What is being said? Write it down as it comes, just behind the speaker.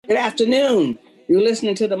Good afternoon. You're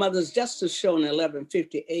listening to the Mother's Justice Show on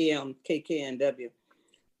 1150 AM KKNW,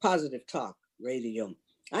 Positive Talk Radio.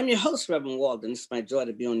 I'm your host, Reverend Walden. It's my joy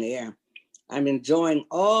to be on the air. I'm enjoying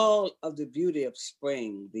all of the beauty of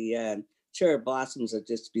spring. The cherry blossoms are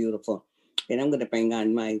just beautiful. And I'm going to bring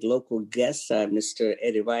on my local guest, Mr.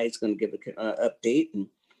 Eddie Rye is going to give an update. And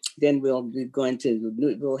then we'll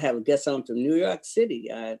have a guest on from New York City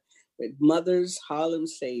with Mothers Harlem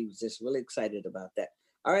Saves. Just really excited about that.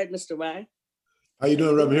 All right, Mr. Rye. How you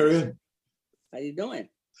doing, Reverend Harriet? How you doing?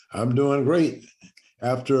 I'm doing great.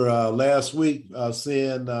 After last week,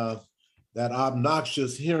 seeing that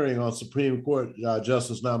obnoxious hearing on Supreme Court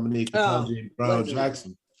Justice nominee Ketanji Brown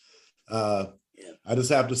Jackson, I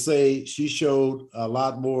just have to say she showed a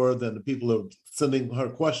lot more than the people who are sending her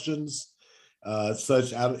questions,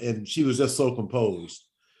 and she was just so composed.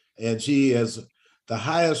 And she is the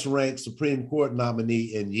highest ranked Supreme Court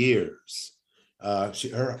nominee in years. She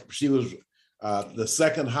was the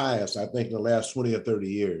second highest, I think, in the last 20 or 30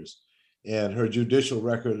 years. And her judicial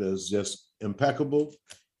record is just impeccable.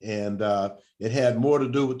 And it had more to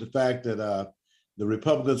do with the fact that the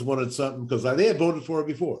Republicans wanted something, because they had voted for it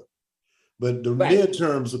before. But the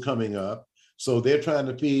midterms are coming up, so they're trying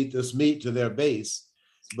to feed this meat to their base.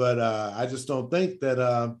 But I just don't think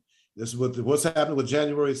that this with what's happening with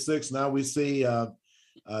January 6th. Now we see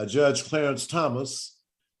Judge Clarence Thomas,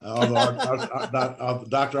 although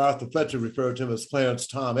Dr. Arthur Fletcher referred to him as Clarence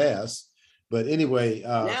Tom Ass. But anyway,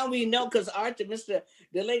 now we know, because the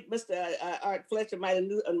late Mr. Art Fletcher might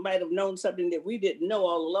have known something that we didn't know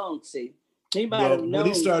all along. See. He might have known. When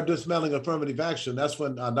he started dismantling affirmative action, that's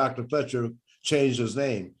when Dr. Fletcher changed his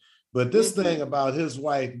name. But this thing about his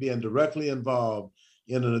wife being directly involved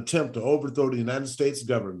in an attempt to overthrow the United States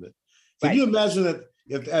government. Can you imagine that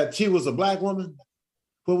if she was a Black woman,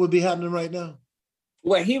 what would be happening right now?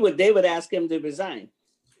 Well, they would ask him to resign.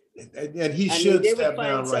 And he should step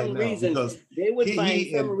down right now, because they would find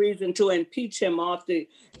some reason to impeach him off the,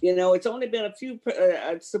 it's only been a few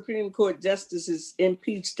Supreme Court justices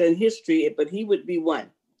impeached in history, but he would be one.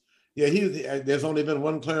 Yeah, there's only been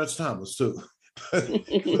one Clarence Thomas too.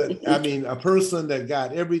 But I mean, a person that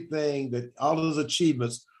got everything, that all of his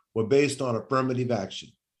achievements were based on affirmative action.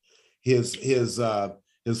 His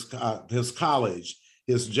college,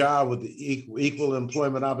 his job with the Equal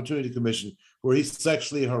Employment Opportunity Commission, where he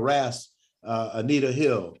sexually harassed Anita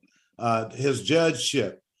Hill, his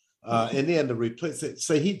judgeship, and then to replace it.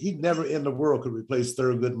 Say he never in the world could replace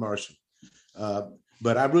Thurgood Marshall.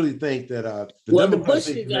 But I really think that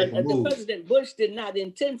the President Bush did not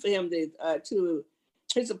intend for him to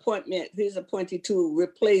his appointee to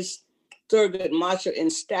replace Thurgood Marshall in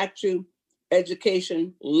stature,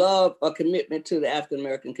 education, love, or commitment to the African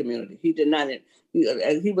American community. He did not.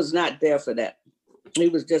 He was not there for that. He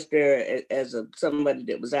was just there as somebody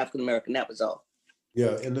that was African American. That was all.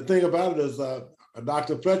 Yeah, and the thing about it is,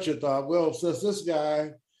 Dr. Fletcher thought, well, since this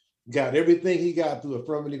guy got everything he got through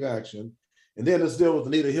affirmative action, and then let's deal with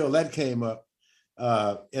Anita Hill, that came up,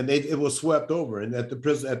 and it was swept over. And at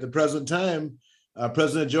the present time,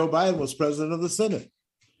 President Joe Biden was president of the Senate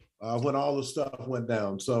when all the stuff went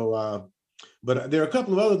down. So, but there are a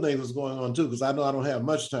couple of other things that's going on too, because I know I don't have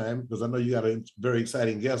much time, because I know you got a very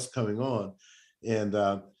exciting guest coming on. And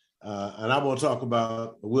I want to talk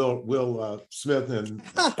about Will Smith and.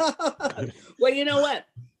 Well, you know what?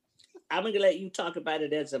 I'm going to let you talk about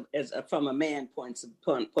it as from a man point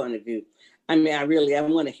of view. I mean, I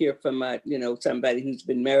want to hear from somebody who's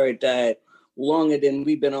been married longer than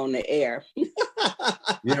we've been on the air.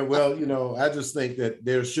 Yeah, well, I just think that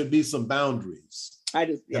there should be some boundaries.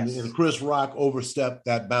 And Chris Rock overstepped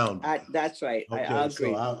that boundary. That's right. Okay, I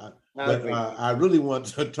agree. So I really want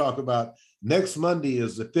to talk about. Next Monday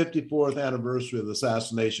is the 54th anniversary of the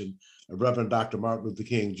assassination of Reverend Dr. Martin Luther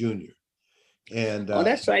King Jr. And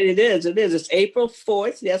that's right. It is. It's April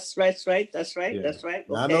 4th. Yes, that's right. That's right. Yeah. That's right.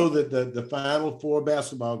 Okay. I know that the final 4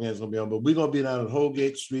 basketball games are going to be on, but we're going to be down at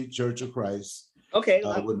Holgate Street Church of Christ. Okay.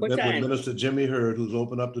 With Minister Jimmy Hurd, who's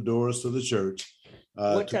opened up the doors to the church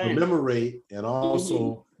to commemorate and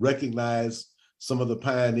also recognize some of the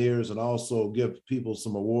pioneers, and also give people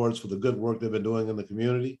some awards for the good work they've been doing in the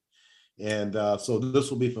community. And so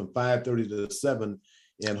this will be from 5:30 to 7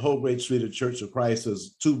 in Holgate Street at Church of Christ,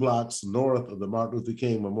 is 2 blocks north of the Martin Luther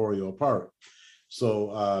King Memorial Park.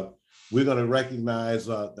 So we're going to recognize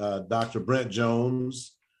Dr. Brent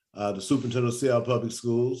Jones, the superintendent of Seattle Public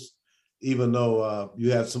Schools, even though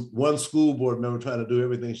you had one school board member trying to do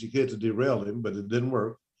everything she could to derail him, but it didn't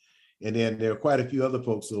work. And then there are quite a few other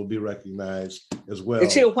folks that will be recognized as well.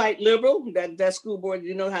 Is she a white liberal? That school board,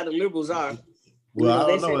 you know how the liberals are. Well, I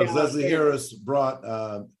don't know. As Leslie Harris brought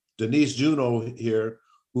Denise Juneau here,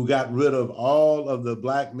 who got rid of all of the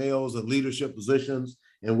Black males in leadership positions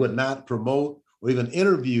and would not promote or even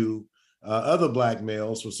interview other Black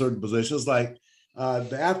males for certain positions, like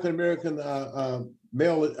the African American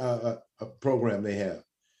male program they have.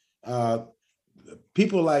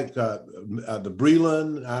 People like the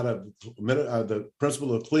Breland out of the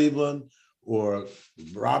principal of Cleveland, or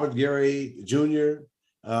Robert Gary Jr.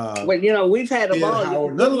 Well, we've had them all.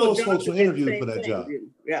 Howard, none of those folks were interviewed for that job.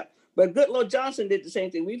 Yeah. But Goodlow Johnson did the same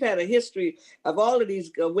thing. We've had a history of all of these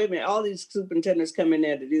women, all these superintendents coming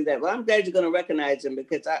there to do that. Well, I'm glad you're going to recognize him,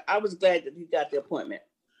 because I was glad that he got the appointment.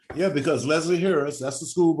 Yeah, because Leslie Harris, that's the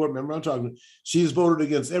school board member I'm talking about, she's voted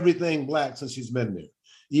against everything Black since she's been there.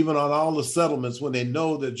 Even on all the settlements, when they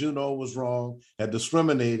know that Juneau was wrong, had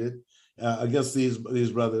discriminated against these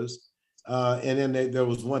brothers. And then there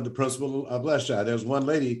was one, the principal of Leschi. There's one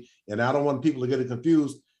lady, and I don't want people to get it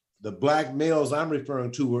confused. The Black males I'm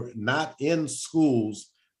referring to were not in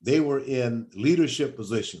schools; they were in leadership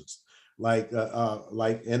positions,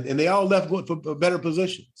 and they all left for better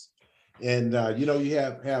positions. And you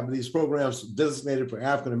have these programs designated for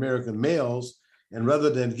African American males, and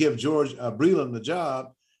rather than give George Breland the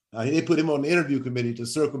job, they put him on the interview committee to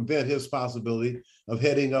circumvent his possibility of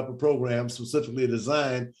heading up a program specifically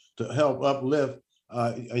designed to help uplift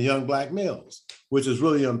young Black males, which is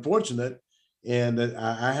really unfortunate. And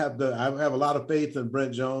I have a lot of faith in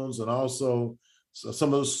Brent Jones, and also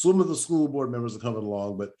some of the school board members are coming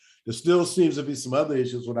along, but there still seems to be some other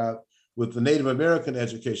issues with the Native American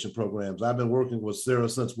education programs. I've been working with Sarah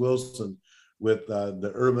Sense Wilson with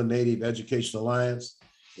the Urban Native Education Alliance,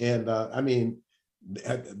 and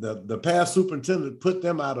the past superintendent put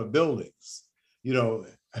them out of buildings.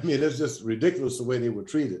 It's just ridiculous the way they were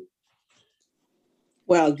treated.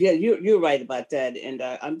 Well, yeah, you're right about that, and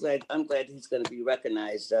I'm glad he's going to be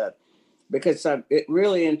recognized, because it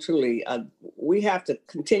really and truly, we have to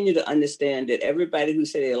continue to understand that everybody who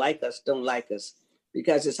say they like us don't like us,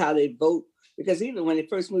 because it's how they vote. Because even when they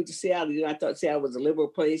first moved to Seattle, I thought Seattle was a liberal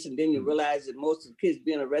place, and then you realize that most of the kids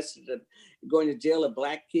being arrested, going to jail, are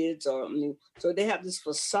Black kids, so they have this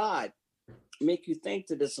facade, make you think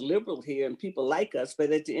that it's liberal here and people like us,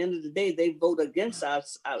 but at the end of the day, they vote against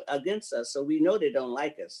us, so we know they don't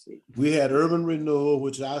like us. We had urban renewal,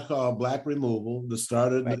 which I call Black removal, that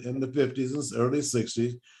started in the 50s and early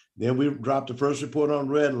 60s. Then we dropped the first report on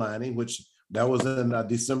redlining, that was in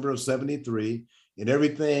December of 73. And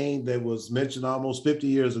everything that was mentioned almost 50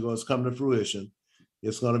 years ago has come to fruition.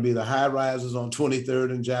 It's going to be the high rises on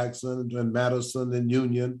 23rd and Jackson and Madison and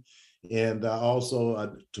Union, and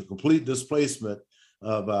also to complete displacement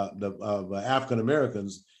of African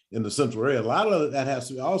Americans in the central area. A lot of that has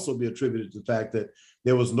to also be attributed to the fact that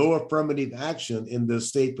there was no affirmative action in this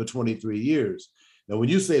state for 23 years. Now, when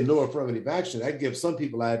you say no affirmative action, that gives some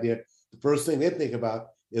people an idea. The first thing they think about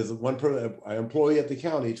is an employee at the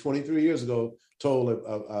county 23 years ago told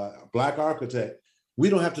a Black architect, we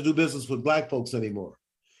don't have to do business with Black folks anymore.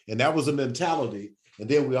 And that was a mentality. And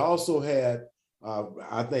then we also had,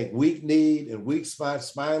 I think, weak-kneed and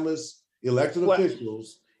spineless elected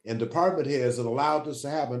officials and department heads that allowed this to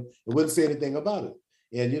happen and wouldn't say anything about it.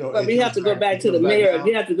 And, but we have to go back to the mayor.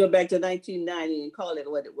 You have to go back to 1990 and call it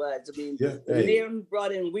what it was. The mayor who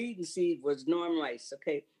brought in Weed and Seed was Norm Rice,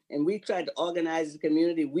 okay? And we tried to organize the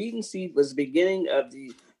community. Weed and Seed was the beginning of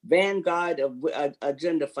the vanguard of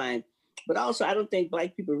agenda find. But also, I don't think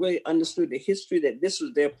Black people really understood the history, that this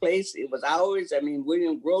was their place. It was ours.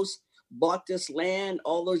 William Gross bought this land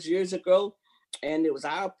all those years ago, and it was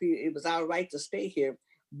our right to stay here.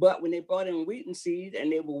 But when they brought in Wheat and Seed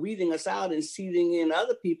and they were weeding us out and seeding in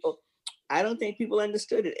other people, I don't think people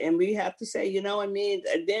understood it. And we have to say, and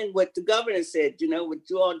then what the governor said, with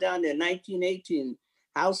you all down there, 1918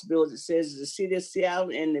 House bill that says the city of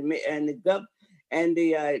Seattle and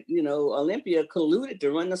the Olympia colluded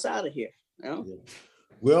to run us out of here. Yeah.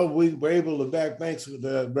 Well, we were able to thanks to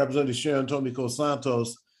the Representative Sharon Tomiko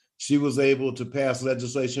Santos, she was able to pass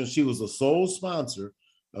legislation. She was the sole sponsor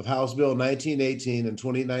of House Bill 1918 in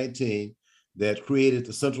 2019 that created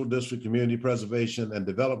the Central District Community Preservation and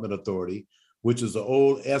Development Authority, which is the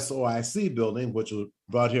old SOIC building, which was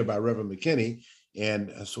brought here by Reverend McKinney.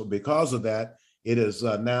 And so because of that, it is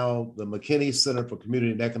now the McKinney Center for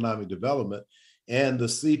Community and Economic Development, and the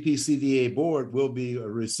CPCDA board will be a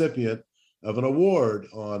recipient of an award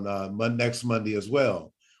on next Monday as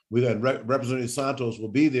well. Representative Santos will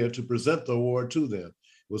be there to present the award to them.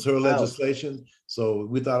 It was her legislation, so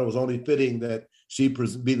we thought it was only fitting that she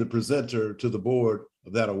be the presenter to the board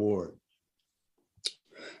of that award.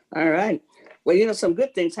 All right. Well, some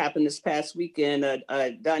good things happened this past weekend.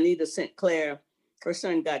 Donita St. Clair, her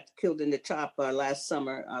son got killed in the chop last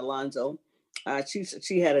summer, Alonzo.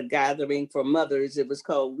 She had a gathering for mothers. It was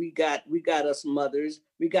called We Got Us Mothers,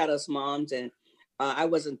 We Got Us Moms, and I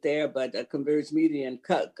wasn't there, but Converge Media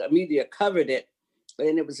Media covered it,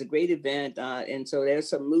 and it was a great event. And so there's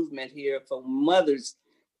some movement here for mothers,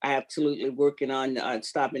 absolutely working on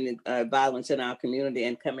stopping violence in our community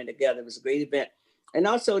and coming together. It was a great event, and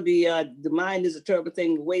also the Mind is a Terrible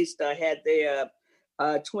Thing to Waste had their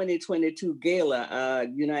 2022 gala,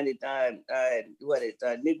 United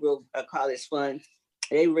Negro College Fund.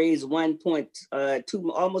 They raised almost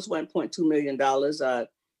 $1.2 million.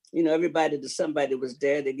 Everybody to somebody was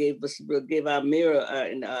there. They gave our mayor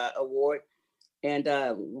an award, and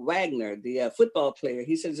Wagner, the football player,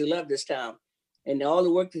 he says he loved this town, and all the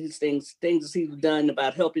work that things he's done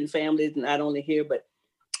about helping families, not only here, but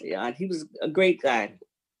yeah, he was a great guy.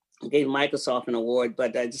 Gave Microsoft an award,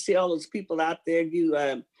 but to see all those people out there,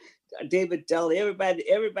 David Dell, everybody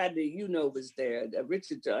was there.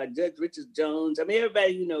 Judge Richard Jones. I mean,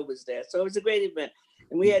 everybody was there. So it was a great event,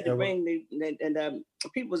 and we had to bring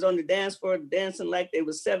people was on the dance floor dancing like they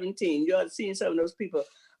were 17. You ought to see some of those people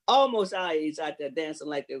almost our age out there dancing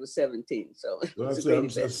like they were 17. So I'm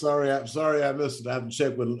sorry I missed it. I haven't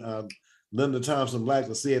checked with Linda Thompson Black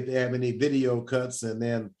to see if they have any video cuts, and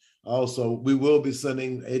then. Also, we will be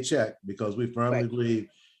sending a check because we firmly believe.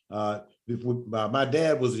 My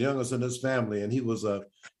dad was the youngest in his family, and he was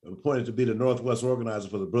appointed to be the Northwest organizer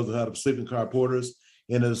for the Brotherhood of Sleeping Car Porters.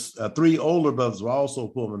 And his three older brothers were also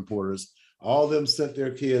Pullman porters. All of them sent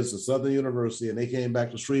their kids to Southern University, and they came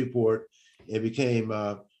back to Shreveport and became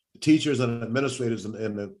teachers and administrators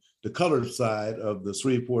in the colored side of the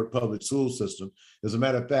Shreveport public school system. As a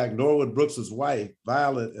matter of fact, Norwood Brooks's wife,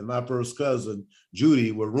 Violet, and my first cousin,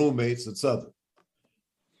 Judy, were roommates at Southern.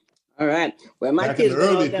 All right. Well, back in the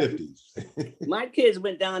early 50s. My kids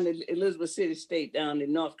went down to Elizabeth City State down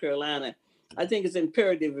in North Carolina. I think it's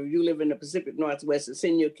imperative if you live in the Pacific Northwest to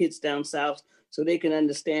send your kids down south so they can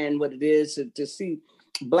understand what it is to see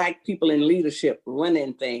Black people in leadership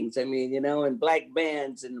running things. I mean, and Black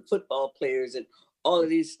bands and football players and all of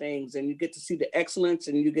these things, and you get to see the excellence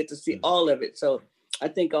and you get to see all of it. So I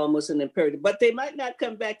think almost an imperative, but they might not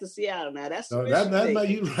come back to Seattle now. That's the risk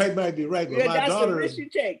you might be right. But yeah, that's the risk you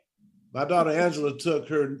take. My daughter Angela took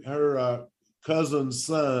her cousin's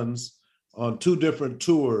sons on 2 different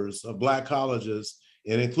tours of Black colleges,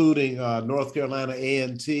 and including North Carolina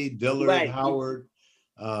A&T, Dillard, Howard,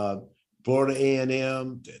 Florida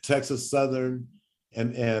A&M, Texas Southern,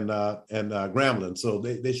 and Grambling. So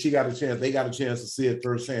they got a chance to see it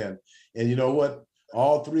firsthand. And you know what?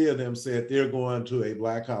 All 3 of them said they're going to a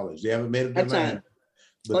Black college. They haven't made up their mind,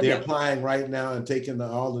 but they're applying right now and taking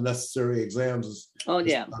all the necessary exams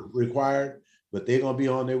required. But they're going to be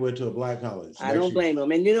on their way to a Black college. I don't blame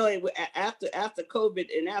them. And after COVID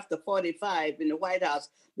and after 45 in the White House,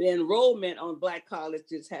 the enrollment on Black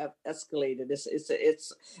colleges have escalated.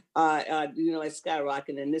 It's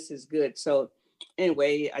skyrocketing, and this is good. So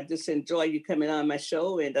anyway, I just enjoy you coming on my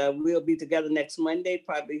show, and we'll be together next Monday,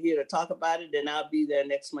 probably here to talk about it, and I'll be there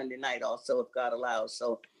next Monday night also, if God allows.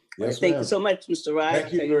 So thank you so much, Mr. Rye.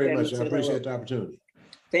 Thank you very much. I appreciate the opportunity.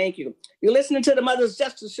 Thank you. You're listening to the Mother's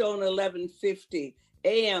Justice Show on 1150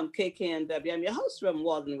 AM KKNW. I'm your host, Reverend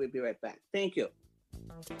Walden. We'll be right back. Thank you.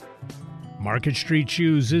 Market Street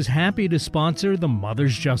Shoes is happy to sponsor the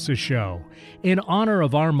Mother's Justice Show in honor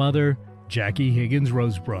of our mother, Jackie Higgins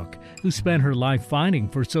Rosebrook, who spent her life fighting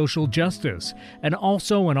for social justice, and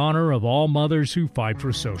also in honor of all mothers who fight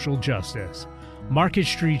for social justice. Market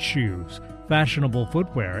Street Shoes, fashionable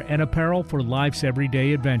footwear and apparel for life's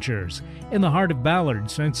everyday adventures, in the heart of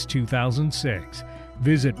Ballard since 2006.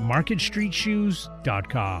 Visit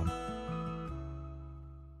marketstreetshoes.com.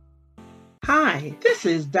 Hi, this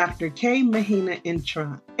is Dr. K. Mahina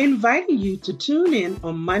Intron, inviting you to tune in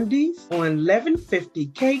on Mondays on 1150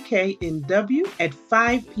 KKNW at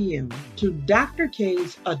 5 p.m. to Dr.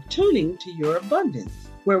 K's Attuning to Your Abundance,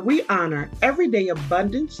 where we honor everyday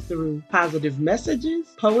abundance through positive messages,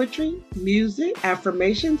 poetry, music,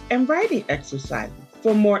 affirmations, and writing exercises.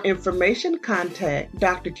 For more information, contact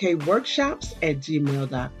Dr. K Workshops at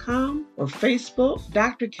gmail.com or Facebook,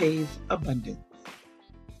 Dr. K's Abundance.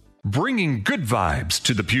 Bringing good vibes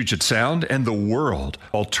to the Puget Sound and the world.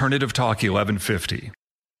 Alternative Talk 1150.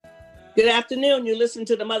 Good afternoon. You listen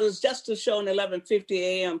to the Mother's Justice Show on 1150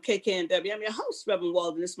 AM KKNW. I'm your host, Reverend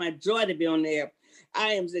Walden. It's my joy to be on there. I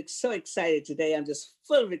am so excited today. I'm just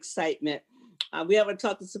full of excitement. We haven't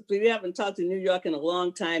talked to New York in a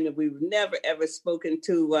long time, and we've never ever spoken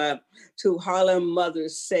to Harlem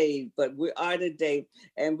Mothers Saved, but we are today,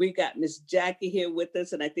 and we got Miss Jackie here with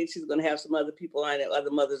us, and I think she's going to have some other people on it,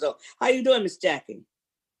 other mothers on. How you doing, Miss Jackie?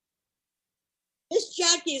 Miss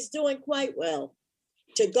Jackie is doing quite well.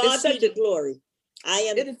 To God be the glory.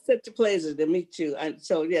 It is such a pleasure to meet you. And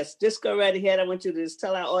so, yes, just go right ahead. I want you to just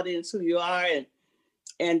tell our audience who you are,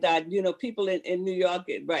 and you know, people in New York,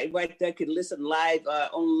 right there, can listen live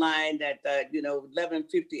online at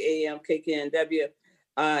 11:50 a.m. KKNW.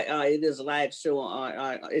 It is a live show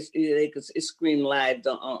on it's streamed live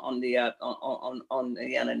on the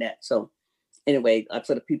internet. So anyway,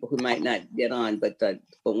 for the people who might not get on, but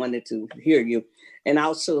wanted to hear you, and I'll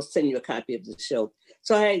also send you a copy of the show.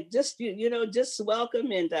 So I just just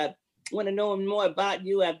welcome, and want to know more about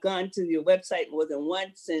you. I've gone to your website more than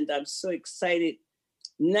once, and I'm so excited.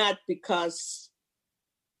 Not because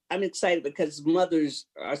I'm excited, because mothers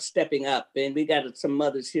are stepping up, and we got some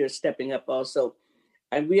mothers here stepping up also.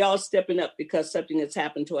 And we all stepping up because something has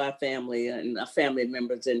happened to our family and our family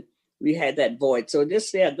members, and we had that void. So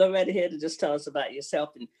just, go right ahead and just tell us about yourself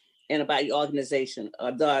and about your organization.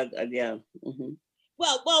 Mm-hmm.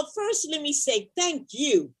 Well, first, let me say thank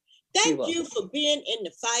you. Thank you for being in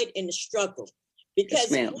the fight, in the struggle,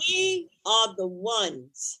 because we are the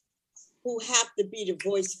ones who have to be the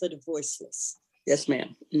voice for the voiceless. Yes,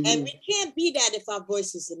 ma'am. Mm-hmm. And we can't be that if our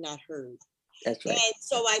voices are not heard. That's right. And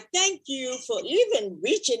so I thank you for even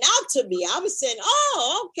reaching out to me. I was saying,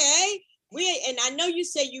 oh, okay. And I know you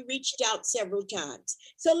say you reached out several times.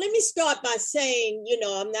 So let me start by saying,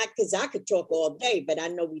 I'm not, because I could talk all day, but I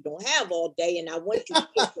know we don't have all day. And I want you to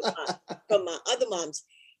hear from my other moms.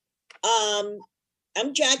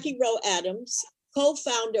 I'm Jackie Rowe Adams,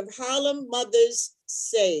 co-founder of Harlem Mothers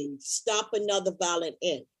Save, Stop Another Violent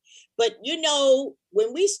End. But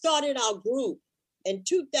when we started our group in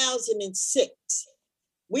 2006,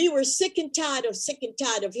 we were sick and tired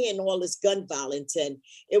of hearing all this gun violence. And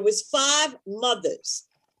it was 5 mothers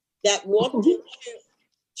that walked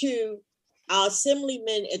into our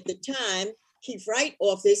assemblyman at the time, Keith Wright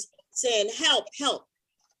office, saying, help, help.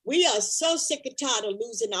 We are so sick and tired of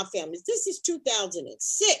losing our families. This is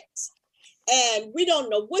 2006. And we don't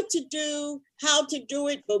know what to do, how to do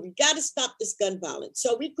it, but we got to stop this gun violence.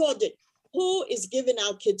 So we called it, Who is Giving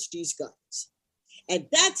Our Kids These Guns? And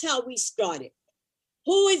that's how we started.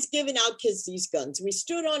 Who is giving our kids these guns? We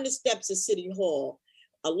stood on the steps of City Hall,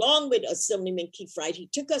 along with Assemblyman Keith Wright. He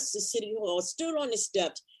took us to City Hall, stood on the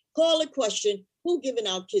steps, called a question, who giving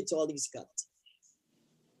our kids all these guns?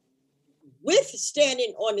 With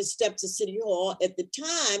standing on the steps of City Hall, at the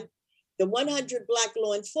time, the 100 Black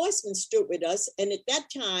law enforcement stood with us. And at that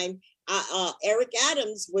time, Eric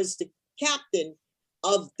Adams was the captain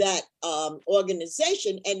of that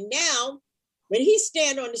organization. And now, when he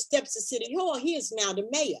stand on the steps of City Hall, he is now the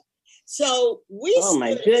mayor. So we. Oh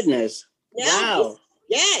my goodness! Wow.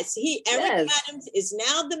 Eric Adams is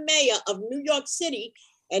now the mayor of New York City,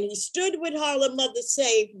 and he stood with Harlem Mothers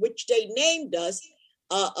Save, which they named us,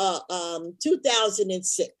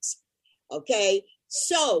 2006. Okay,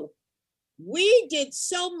 so we did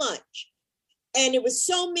so much, and it was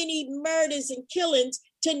so many murders and killings.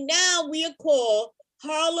 To now we are called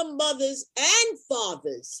Harlem Mothers and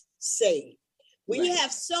Fathers Save. We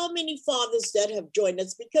have so many fathers that have joined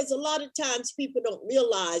us, because a lot of times people don't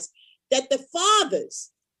realize that the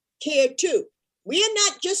fathers care too. We are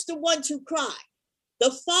not just the ones who cry.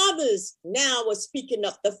 The fathers now are speaking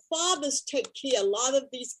up. The fathers take care of a lot of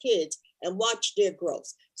these kids and watch their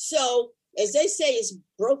growth. So as they say, it's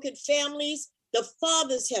broken families. The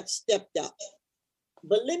fathers have stepped up.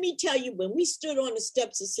 But let me tell you, when we stood on the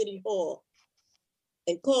steps of City Hall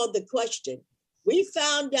and called the question, we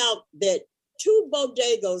found out that 2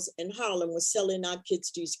 bodegas in Harlem were selling our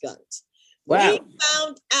kids these guns. Wow. We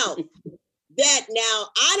found out that, now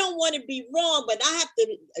I don't want to be wrong, but I have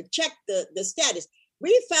to check the status.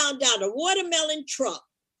 We found out a watermelon truck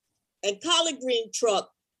and collard green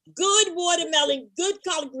truck, good watermelon, good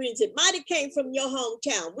collard greens. It might have came from your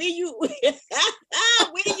hometown. Where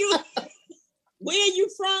are you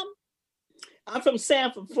from? I'm from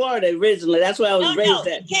Sanford, Florida originally. That's where I was raised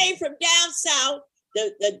at. It came from down south.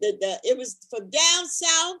 It was from down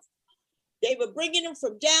south. They were bringing them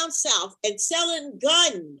from down south and selling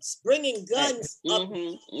guns, bringing guns up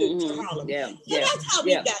to Harlem. That's how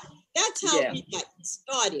we got. That's how we got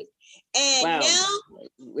started. And now,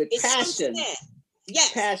 with passion. So sad.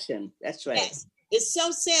 Yes, passion. That's right. Yes, it's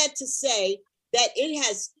so sad to say that it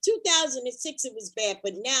has. 2006, it was bad,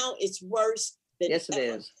 but now it's worse than ever. It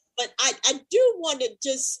is. But I do want to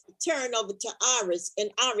just turn over to Iris. And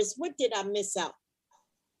Iris, what did I miss out?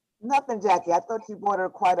 Nothing, Jackie. I thought you brought her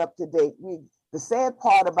quite up to date. The sad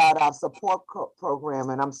part about our support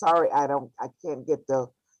program, and I'm sorry I can't get the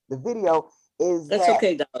video, is that's that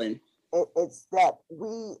okay, darling. It's that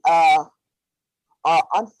we are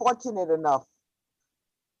unfortunate enough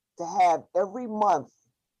to have every month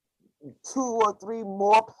 2 or 3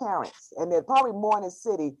 more parents, and there's probably more in the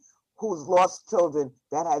city who's lost children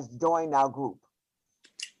that has joined our group.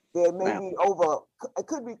 There may be it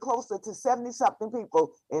could be closer to 70-something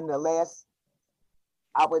people in the last,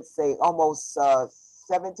 I would say, almost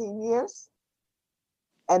 17 years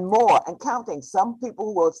and more, and counting. Some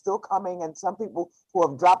people who are still coming and some people who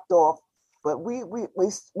have dropped off, but we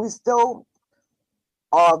still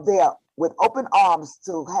are there with open arms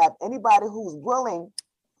to have anybody who's willing,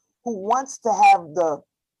 who wants to have the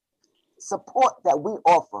support that we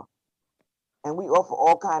offer. And we offer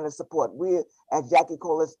all kinds of support. We, as Jackie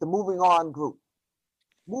calls us, the moving on group.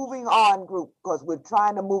 Moving on group, because we're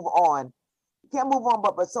trying to move on. We can't move on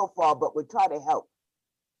but so far, but we try to help.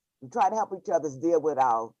 We try to help each other deal with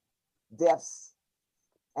our deaths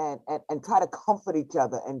and try to comfort each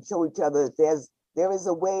other and show each other there is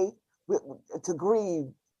a way to grieve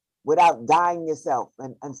without dying yourself.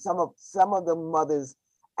 And some of the mothers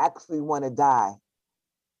actually want to die.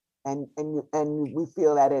 And we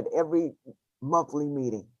feel that at every monthly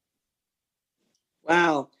meeting.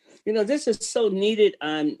 Wow. This is so needed.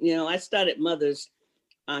 I started Mothers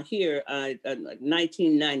here in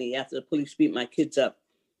 1990 after the police beat my kids up.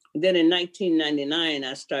 And then in 1999,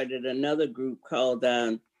 I started another group called,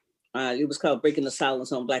 it was called Breaking the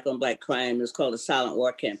Silence on Black Crime. It was called the Silent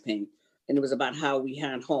War Campaign. And it was about how we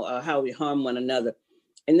harm one another.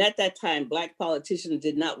 And at that time, Black politicians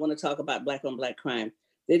did not want to talk about Black on Black crime.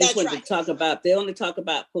 They just wanted to talk about, they only talk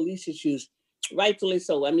about police issues, rightfully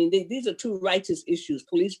so. I mean, these are two righteous issues,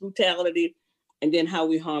 police brutality, and then how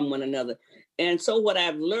we harm one another. And so what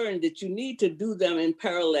I've learned that you need to do them in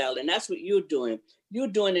parallel, and that's what you're doing. You're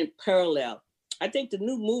doing it in parallel. I think the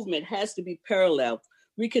new movement has to be parallel.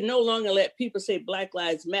 We can no longer let people say Black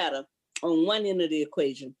Lives Matter on one end of the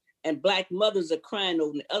equation, and Black mothers are crying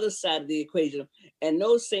over the other side of the equation, and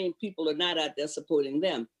those same people are not out there supporting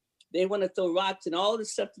them. They want to throw rocks and all the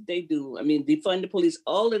stuff that they do. I mean, defund the police,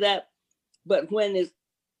 all of that. But when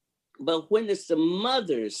it's the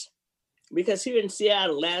mothers, because here in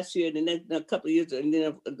Seattle last year, and then a couple of years, and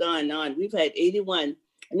then gone on, we've had 81.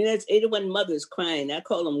 I mean, that's 81 mothers crying. I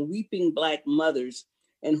call them weeping Black mothers.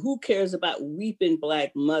 And who cares about weeping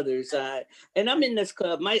Black mothers? And I'm in this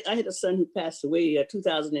club. I had a son who passed away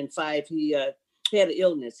 2005. He had an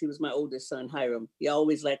illness. He was my oldest son, Hiram. He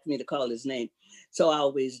always liked me to call his name, so I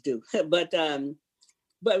always do. But and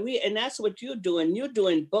that's what you're doing. You're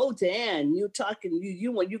doing both, and you're talking.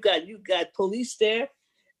 You got police there.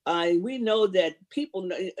 We know that people,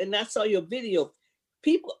 and I saw your video.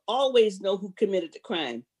 People always know who committed the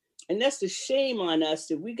crime. And that's the shame on us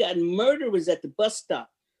that we got murderers at the bus stop.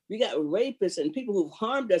 We got rapists and people who've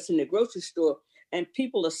harmed us in the grocery store, and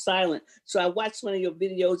people are silent. So I watched one of your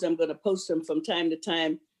videos. I'm going to post them from time to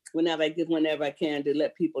time whenever I can to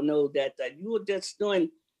let people know that you are just doing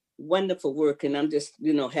wonderful work. And I'm just,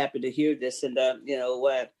 happy to hear this. And,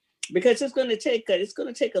 because it's going to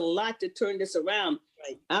take a lot to turn this around.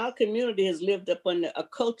 Right. Our community has lived up under a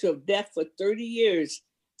culture of death for 30 years.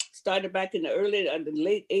 Started back in the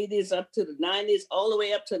late 80s up to the 90s, all the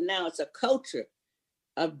way up to now. It's a culture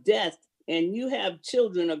of death. And you have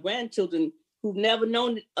children or grandchildren who've never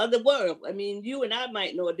known the other world. I mean, you and I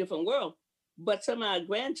might know a different world, but some of our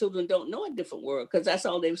grandchildren don't know a different world because that's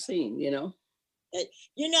all they've seen,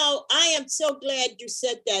 I am so glad you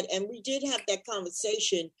said that. And we did have that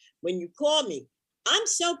conversation when you called me. I'm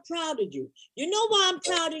so proud of you. You know why I'm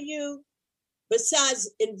proud of you?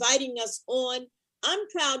 Besides inviting us on, I'm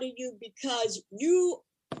proud of you because you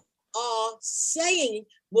are saying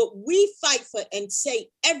what we fight for and say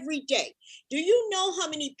every day. Do you know how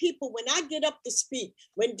many people, when I get up to speak,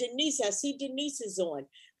 when I see Denise is on,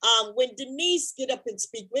 when Denise get up and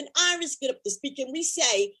speak, when Iris get up to speak, and we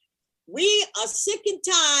say, we are sick and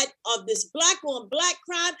tired of this Black on Black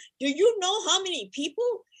crime. Do you know how many people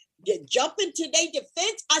get jump into their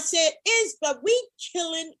defense? I said, but we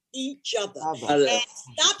killing each other. And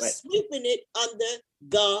stop sweeping it under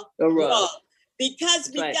the rug.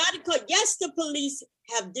 Because we got to call. Yes, the police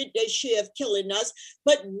have did their share of killing us,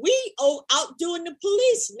 but we are outdoing the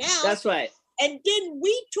police now. That's right. And then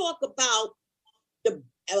we talk about the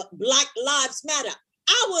Black Lives Matter.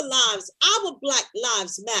 Our lives, our Black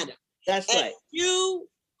Lives Matter. That's right. You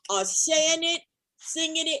are saying it,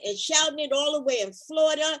 singing it, and shouting it all the way in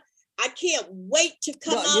Florida. I can't wait to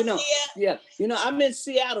come out there. Yeah, I'm in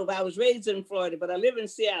Seattle. I was raised in Florida, but I live in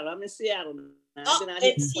Seattle. I'm in Seattle now.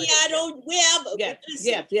 In Seattle, wherever. Yes.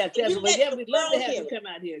 Well, we'd love to have you come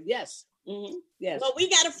out here. Yes. Mm-hmm. Yes. Well, we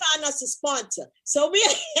got to find us a sponsor. So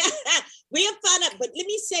we'll find out. But let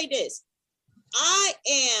me say this. I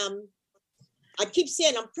I keep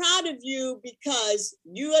saying I'm proud of you because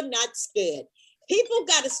you are not scared. People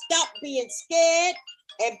got to stop being scared,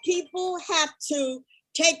 and people have to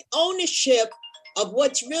take ownership of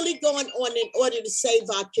what's really going on in order to save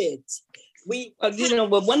our kids.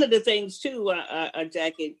 But one of the things too,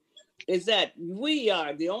 Jackie, is that we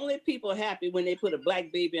are the only people happy when they put a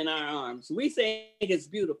black baby in our arms. We think it's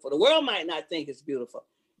beautiful. The world might not think it's beautiful,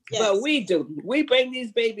 yes, but we do. We bring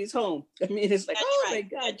these babies home. I mean, it's like, that's oh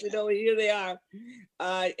right. My God, here they are.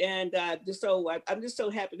 So I'm just so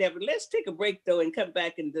happy to have it. Let's take a break though and come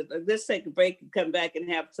back and let's take a break and come back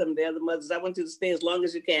and have some of the other mothers. I want you to stay as long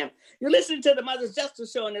as you can. You're listening to the Mother's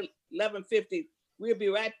Justice Show on 1150. We'll be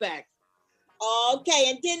right back. Okay,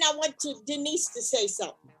 and then I want Denise to say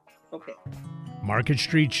something. Okay. Market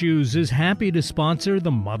Street Shoes is happy to sponsor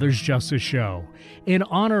the Mother's Justice Show in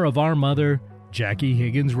honor of our mother, Jackie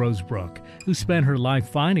Higgins Rosebrook, who spent her life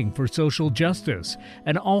fighting for social justice,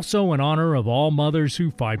 and also in honor of all mothers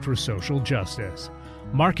who fight for social justice.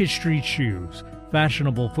 Market Street Shoes,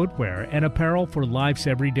 fashionable footwear and apparel for life's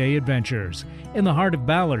everyday adventures, in the heart of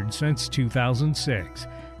Ballard since 2006.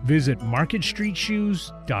 Visit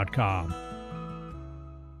marketstreetshoes.com.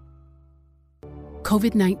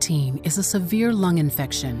 COVID-19 is a severe lung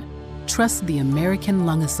infection. Trust the American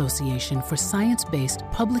Lung Association for science-based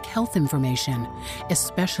public health information,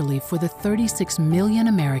 especially for the 36 million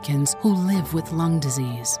Americans who live with lung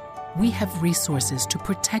disease. We have resources to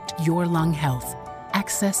protect your lung health,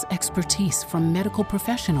 access expertise from medical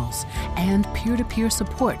professionals, and peer-to-peer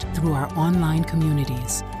support through our online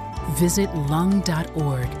communities. Visit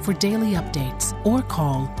lung.org for daily updates or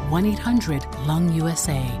call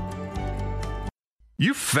 1-800-LUNG-USA.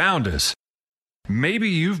 You found us. Maybe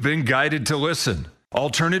you've been guided to listen.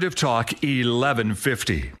 Alternative Talk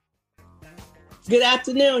 1150. Good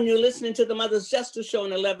afternoon. You're listening to the Mother's Justice Show on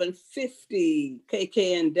 1150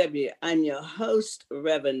 KKNW. I'm your host,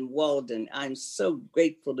 Reverend Walden. I'm so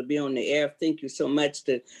grateful to be on the air. Thank you so much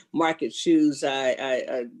to Marketplace Shoes,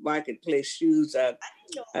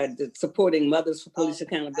 supporting Mothers for Police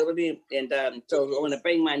Accountability. And so I want to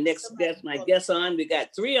bring my next guest, on. We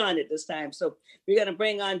got 3 on it this time. So we're going to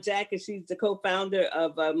bring on Jackie. She's the co-founder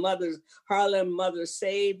of Harlem Mothers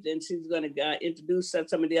Saved, and she's going to introduce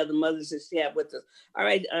some of the other mothers that she have with us. All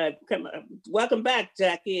right, welcome back,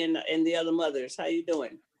 Jackie, and the other mothers. How you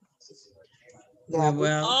doing?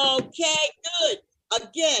 Well. Okay, good.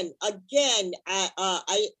 Again,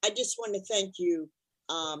 I just want to thank you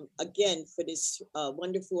again for this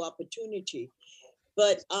wonderful opportunity.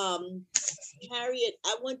 But Harriet,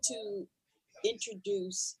 I want to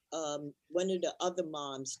introduce one of the other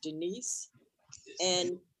moms, Denise,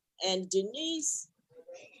 and Denise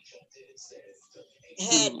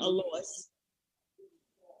had a loss,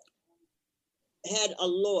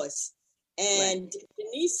 and right.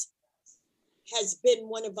 Denise has been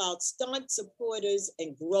one of our staunch supporters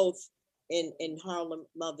and growth in Harlem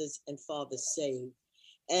Mothers and Fathers Saved.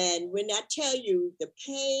 And when I tell you the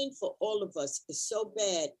pain for all of us is so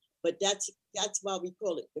bad, but that's why we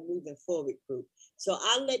call it the Moving Forward Group. So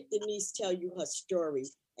I'll let Denise tell you her story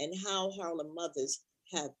and how Harlem Mothers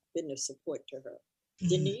have been a support to her. Mm-hmm.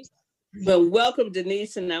 Denise? Well, welcome,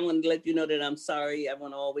 Denise, and I want to let you know that I'm sorry. I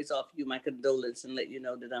want to always offer you my condolence and let you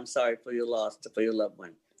know that I'm sorry for your loss, for your loved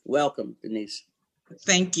one. Welcome, Denise.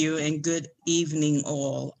 Thank you, and good evening,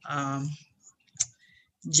 all.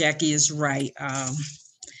 Jackie is right.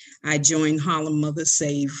 I joined Harlem Mothers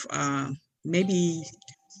Save maybe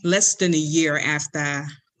less than a year after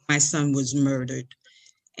my son was murdered.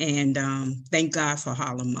 And thank God for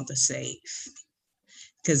Harlem Mothers Save,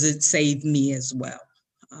 because it saved me as well.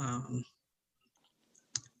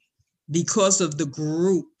 Because of the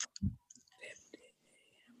group,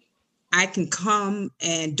 I can come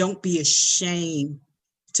and don't be ashamed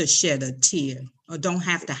to shed a tear, or don't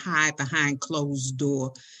have to hide behind closed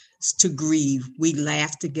doors to grieve. We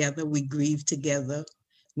laugh together, we grieve together,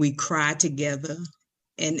 we cry together,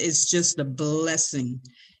 and it's just a blessing.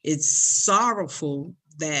 It's sorrowful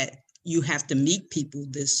that you have to meet people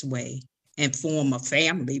this way and form a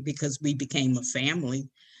family, because we became a family.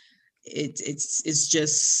 It's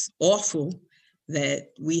just awful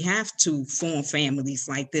that we have to form families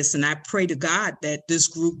like this. And I pray to God that this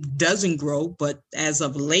group doesn't grow, but as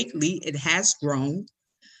of lately, it has grown.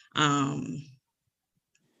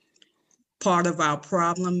 Part of our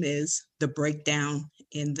problem is the breakdown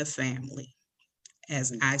in the family.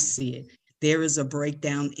 As I see it, there is a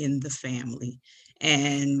breakdown in the family,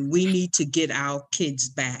 and we need to get our kids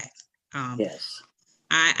back. Yes.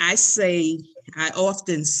 I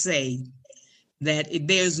often say that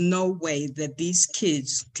there's no way that these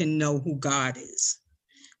kids can know who God is.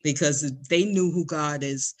 because if they knew who God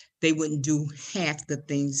is, they wouldn't do half the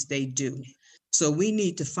things they do. So we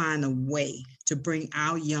need to find a way to bring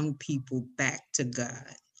our young people back to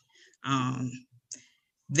God.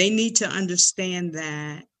 They need to understand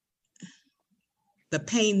that the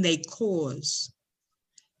pain they cause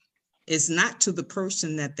is not to the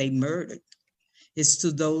person that they murdered. It's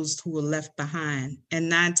to those who are left behind. And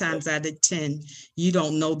 9 times out of 10, you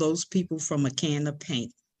don't know those people from a can of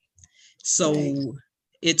paint. So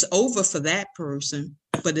it's over for that person,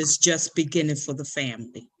 but it's just beginning for the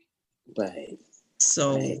family. Right.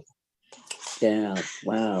 So, yeah.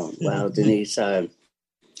 Wow. Wow, Denise.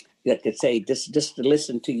 Like I say, just to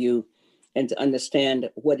listen to you and to understand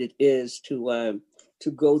what it is to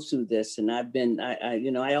go through this. And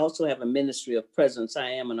I also have a ministry of presence. I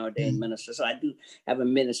am an ordained minister, so I do have a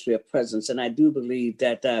ministry of presence. And I do believe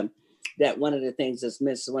that that one of the things that's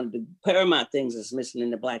missing, one of the paramount things that's missing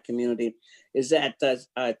in the Black community is that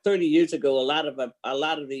 30 years ago, a lot of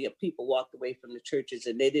the people walked away from the churches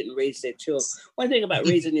and they didn't raise their children. One thing about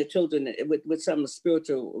raising your children with some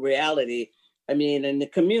spiritual reality, I mean, in the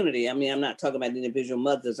community, I mean, I'm not talking about individual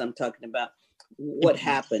mothers. I'm talking about what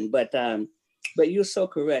happened. But you're so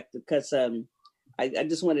correct, because I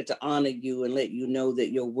just wanted to honor you and let you know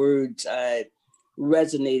that your words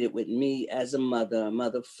resonated with me as a mother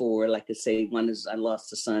of 4. Like I say, one is I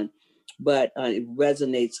lost a son, but it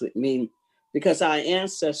resonates with me because our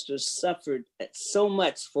ancestors suffered so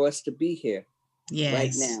much for us to be here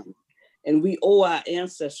right now. And we owe our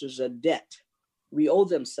ancestors a debt. We owe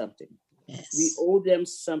them something. Yes. We owe them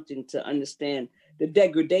something to understand the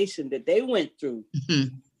degradation that they went through.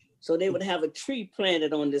 So they would have a tree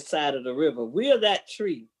planted on this side of the river. We are that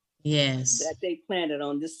tree. Yes. That they planted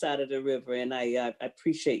on this side of the river. And I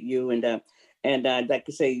appreciate you. And I'd like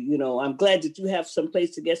to say, I'm glad that you have some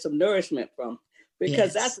place to get some nourishment from,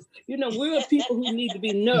 because that's, we're people who need to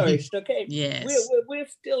be nourished. Okay. Yes. We're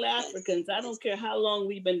still Africans. I don't care how long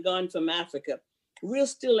we've been gone from Africa. We're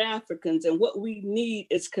still Africans. And what we need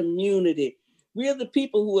is community. We're the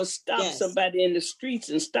people who will stop somebody in the streets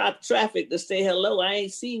and stop traffic to say, hello, I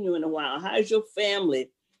ain't seen you in a while. How's your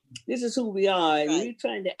family? This is who we are. And we're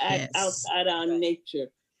trying to act outside our nature.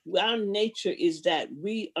 Our nature is that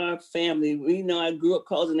we are family. I grew up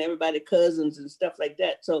calling everybody cousins and stuff like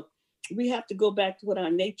that. So we have to go back to what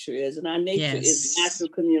our nature is. And our nature is natural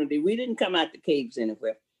community. We didn't come out the caves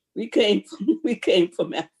anywhere. We came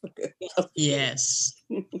from Africa. Yes.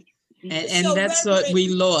 And so that's what we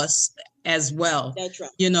lost as well. That's right.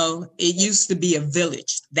 It used to be a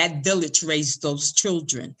village. That village raised those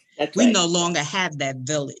children. We no longer have that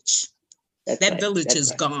village. That village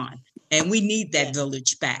is gone. And we need that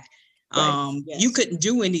village back. You couldn't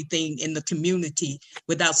do anything in the community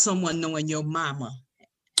without someone knowing your mama.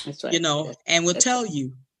 That's right. And will tell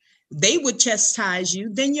you. They would chastise you,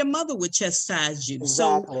 then your mother would chastise you.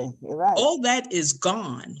 Exactly. So You're right. all that is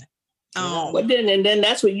gone. Well, then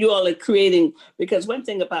that's what you all are creating. Because one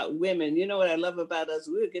thing about women, what I love about us,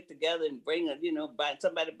 we'll get together and bring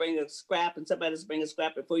somebody bring a scrap and somebody else bring a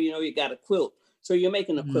scrap. Before you know, you got a quilt. So you're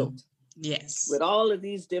making a quilt. Yes. With all of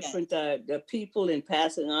these different the people and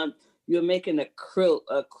passing on, you're making a quilt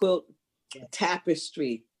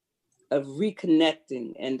tapestry of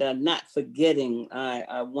reconnecting and not forgetting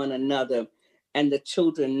one another, and the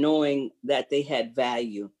children knowing that they had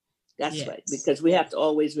value. That's right, because we have to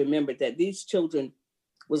always remember that these children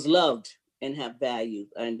was loved and have value,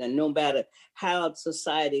 and no matter how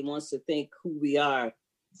society wants to think who we are,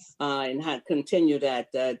 and how to continue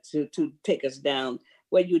that to take us down.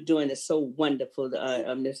 What you're doing is so wonderful,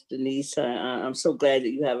 Miss Denise. I'm so glad that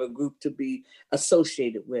you have a group to be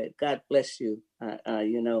associated with. God bless you.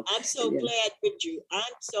 I'm so glad with you.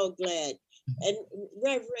 I'm so glad. And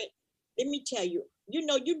Reverend, let me tell you, you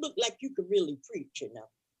look like you could really preach,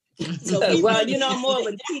 So I'm more of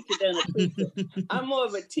a teacher than a preacher. I'm more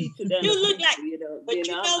of a teacher than you a look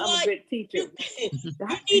preacher. Like, I'm a good teacher.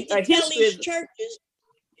 You need to tell these churches.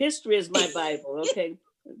 History is my Bible, okay?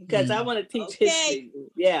 Because I want to teach history.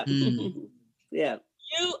 Yeah. Yeah.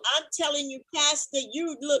 I'm telling you, Pastor,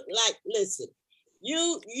 you look like, listen,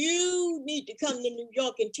 you need to come to New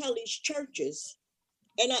York and tell these churches.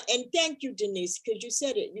 And thank you, Denise, because you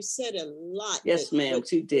said a lot. Yes, ma'am,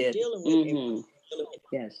 she did. Dealing with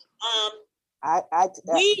Yes.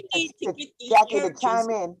 We need to get these Jackie churches. to chime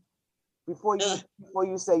in before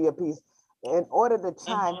you say your piece. In order to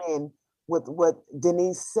chime in with what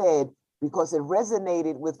Denise said, because it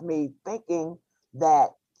resonated with me, thinking that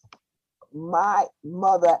my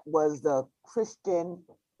mother was the Christian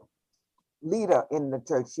leader in the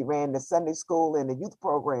church. She ran the Sunday school and the youth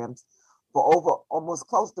programs for over almost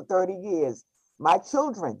close to 30 years. My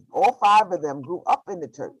children, all 5 of them, grew up in the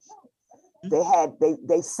church.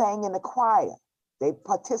 They sang in the choir. They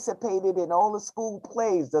participated in all the school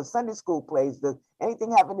plays, the Sunday school plays,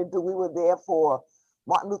 anything having to do. We were there for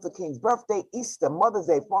Martin Luther King's birthday, Easter, Mother's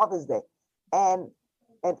Day, Father's Day. And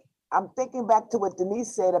I'm thinking back to what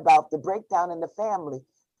Denise said about the breakdown in the family.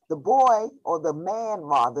 The boy, or the man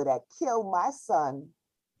rather, that killed my son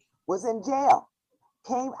was in jail,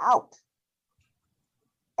 came out,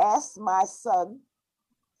 asked my son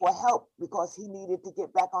for help because he needed to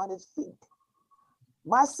get back on his feet.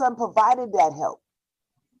 My son provided that help,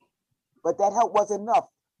 but that help wasn't enough.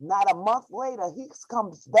 Not a month later, he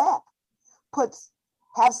comes back,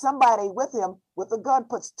 have somebody with him with a gun,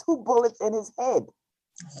 puts 2 bullets in his head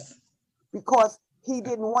because he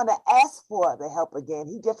didn't want to ask for the help again.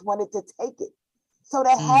 He just wanted to take it. So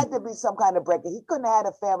there had to be some kind of breaking. He couldn't have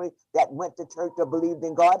had a family that went to church or believed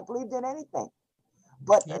in God, believed in anything.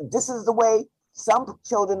 But this is the way some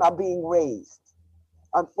children are being raised,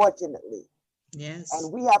 unfortunately. Yes.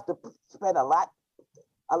 And we have to spend a lot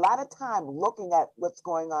of time looking at what's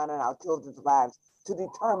going on in our children's lives to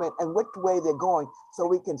determine in which way they're going so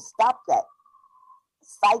we can stop that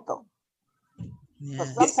cycle. Yeah.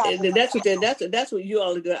 That's what you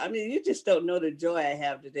all are doing. I mean, you just don't know the joy I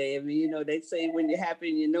have today. I mean, they say when you're happy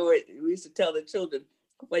and you know it. We used to tell the children,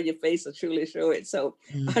 when your face will truly show it. So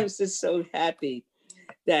I'm just so happy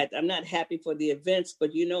that I'm not happy for the events,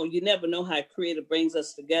 but you never know how Creator brings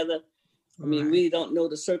us together. I mean, we don't know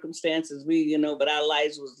the circumstances, but our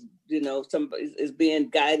lives was, is being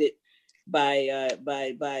guided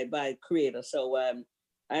by Creator. So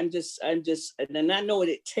I'm just, and I know what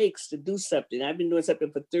it takes to do something. I've been doing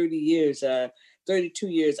something for 30 years, 32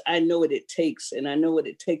 years. I know what it takes. And I know what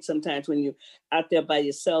it takes sometimes when you're out there by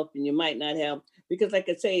yourself and you might not have, because like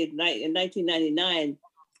I say, in 1999,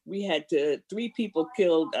 we had 3 people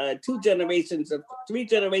killed, 3 generations of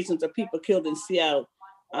people killed in Seattle,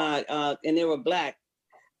 and they were Black,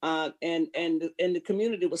 and the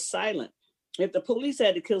community was silent. If the police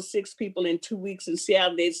had to kill 6 people in 2 weeks in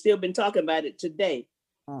Seattle, they'd still been talking about it today.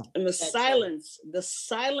 And the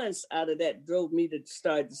silence out of that drove me to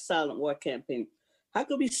start the Silent War campaign. How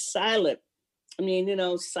could we silent? I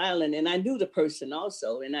mean, silent. And I knew the person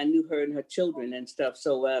also, and I knew her and her children and stuff.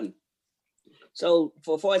 So, so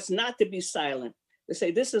for us not to be silent, to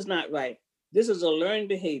say this is not right. This is a learned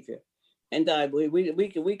behavior, and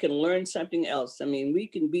we can learn something else. I mean, we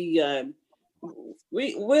can be.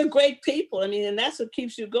 We're great people. I mean, and that's what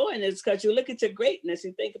keeps you going. Is because you look at your greatness.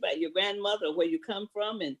 You think about your grandmother, where you come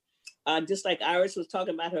from, and just like Iris was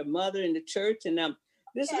talking about her mother in the church, and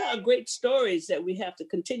this is our great stories that we have to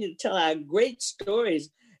continue to tell. Our great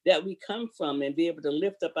stories that we come from, and be able to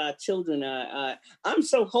lift up our children. I'm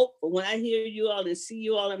so hopeful when I hear you all and see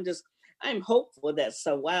you all. I'm hopeful that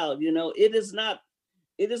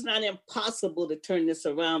it is not impossible to turn this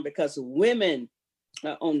around because women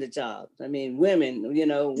are on the job. I mean, women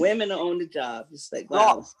are on the job. It's like,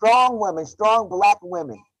 wow. Strong women, strong Black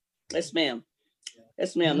women. Yes, ma'am.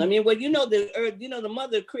 Yes, ma'am. I mean, well, the earth, the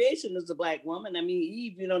mother of creation is a Black woman. I mean,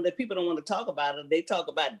 Eve, the people don't want to talk about it. They talk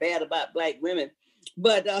about bad about Black women.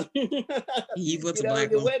 But Eve was a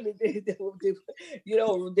Black woman.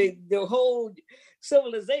 The whole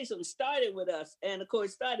civilization started with us, and of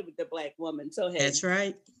course started with the Black woman. So hey, that's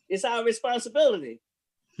right. It's our responsibility.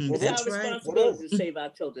 It's our responsibility to save our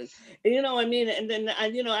children. And, I mean, and then I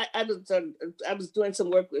was doing some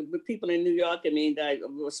work with people in New York. I mean,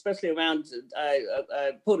 especially around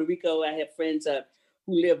Puerto Rico. I have friends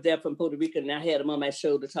who live there from Puerto Rico, and I had them on my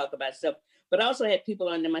show to talk about stuff. But I also had people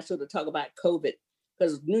on my show to talk about COVID,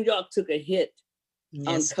 because New York took a hit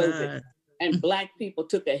on COVID, and Black people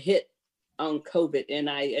took a hit on COVID. And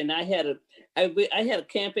I had a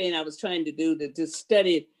campaign I was trying to do to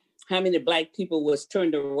study how many Black people was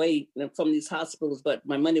turned away from these hospitals, but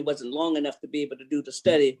my money wasn't long enough to be able to do the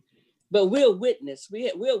study. But we'll witness what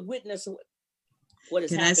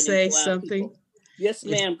is happening. Can I say something? People. Yes,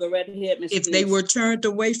 ma'am. Go right ahead, Ms. If they were turned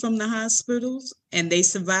away from the hospitals and they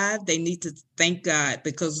survived, they need to thank God,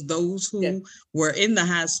 because those who were in the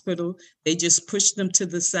hospital, they just pushed them to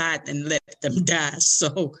the side and let them die.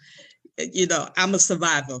 So, I'm a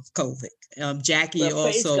survivor of COVID. Jackie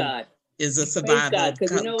also is a survivor of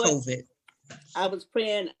COVID. I was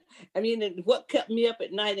praying. I mean, what kept me up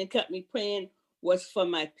at night and kept me praying was for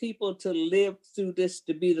my people to live through this,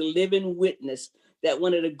 to be the living witness that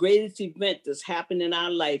one of the greatest events that's happened in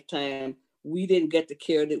our lifetime, we didn't get the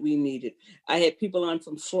care that we needed. I had people on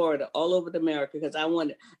from Florida, all over America, because I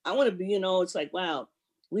want to be, it's like, wow,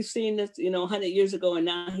 we've seen this, 100 years ago, and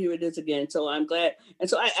now here it is again. So I'm glad. And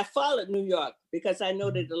so I followed New York, because I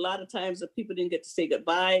know that a lot of times the people didn't get to say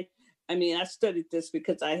goodbye. I mean, I studied this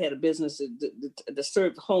because I had a business that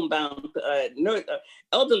served homebound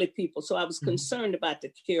elderly people. So I was concerned about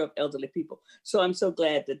the care of elderly people. So I'm so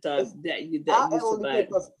glad that you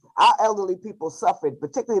survived. Our elderly people suffered,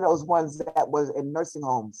 particularly those ones that was in nursing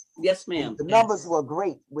homes. Yes, ma'am. The numbers were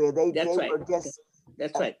great, where they were just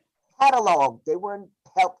cataloged. They weren't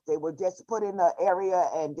helped. They were just put in an area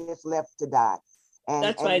and just left to die. And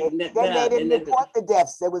that's right. They didn't report the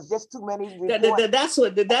deaths. There was just too many reports. That's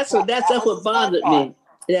what bothered me.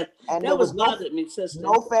 Yeah, and that was bothered me, sister.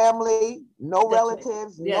 No family, no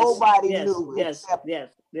relatives, nobody knew. Yes,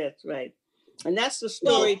 that's right. And that's the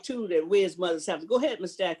story too that we as mothers have. Go ahead,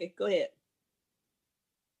 Miss Jackie. Go ahead.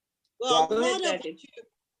 Well,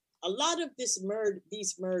 a lot of these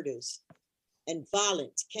murders and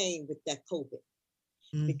violence came with that COVID,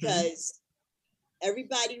 because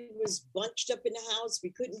everybody was bunched up in the house.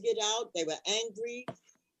 We couldn't get out. They were angry.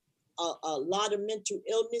 A lot of mental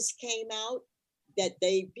illness came out that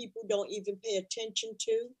people don't even pay attention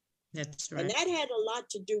to. That's right. And that had a lot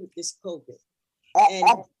to do with this COVID.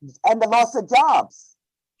 And the loss of jobs.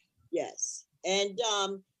 Yes. And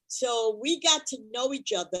so we got to know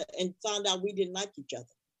each other and found out we didn't like each other.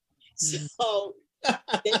 So,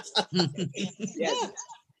 yes,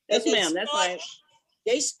 ma'am, that's right.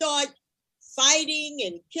 They start fighting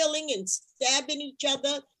and killing and stabbing each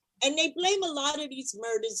other. And they blame a lot of these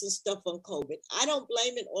murders and stuff on COVID. I don't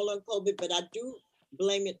blame it all on COVID, but I do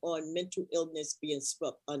blame it on mental illness being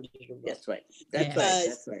swept under the rug. That's right.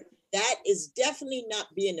 That's right. That is definitely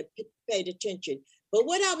not being paid attention. But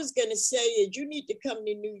what I was going to say is you need to come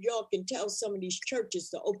to New York and tell some of these churches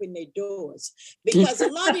to open their doors, because a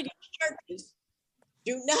lot of these churches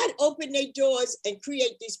do not open their doors and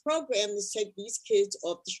create these programs to take these kids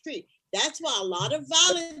off the street. That's why a lot of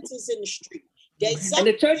violence is in the street. And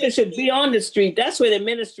the churches should be on the street. That's where the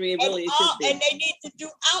ministry really should be. And they need to do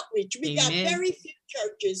outreach. We got very few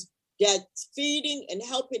churches that's feeding and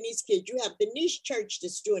helping these kids. You have the niche church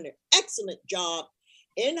that's doing an excellent job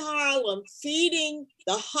in Harlem, feeding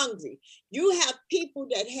the hungry. You have people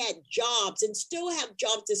that had jobs and still have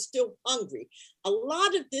jobs that's still hungry. A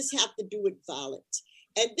lot of this have to do with violence.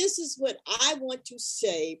 And this is what I want to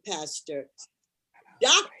say, Pastor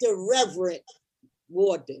Dr. Reverend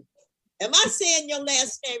Walden. Am I saying your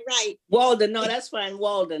last name right? Walden, no, that's fine.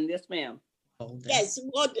 Walden, yes, ma'am. Walden. Yes,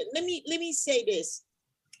 Walden. Let me say this.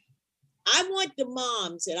 I want the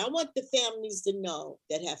moms and I want the families to know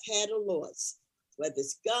that have had a loss, whether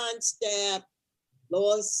it's gun, stab,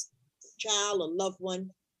 loss, child, or loved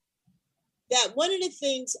one, that one of the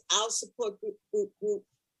things our support group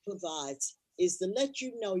provides is to let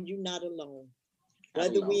you know you're not alone,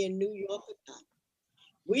 whether we're in New York or not.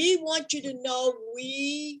 We want you to know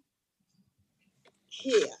we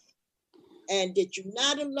here and that you're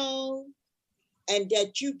not alone and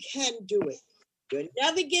that you can do it. You'll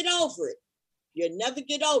never get over it. You'll never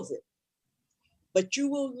get over it. But you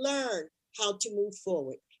will learn how to move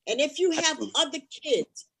forward. And if you have other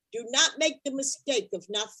kids, do not make the mistake of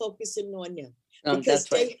not focusing on them. Because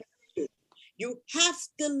you have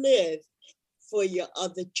to live for your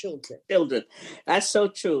other children. That's so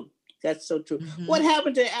true. That's so true. Mm-hmm. What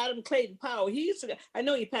happened to Adam Clayton Powell? He used to, I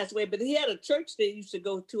know he passed away, but he had a church that he used to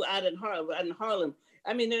go to out in Harlem.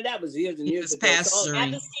 I mean, that was years and years ago.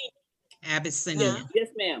 Abyssinia. Yes,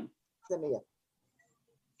 ma'am.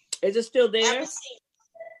 Is it still there?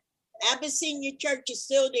 Abyssinia Church is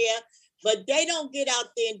still there, but they don't get out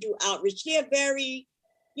there and do outreach. They're very,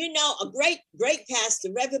 a great pastor,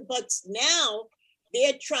 Reverend, but now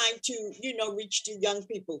they're trying to, reach to young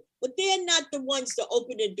people. But they're not the ones to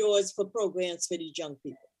open the doors for programs for these young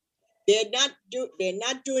people. They're not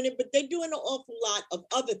doing it, but they're doing an awful lot of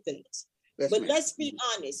other things. But let's be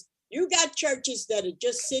honest. You got churches that are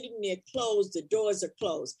just sitting there closed. The doors are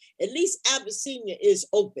closed. At least Abyssinia is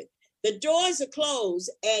open. The doors are closed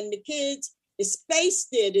and the kids, the space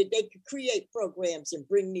there that they could create programs and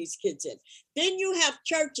bring these kids in. Then you have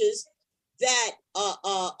churches that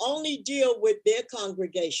only deal with their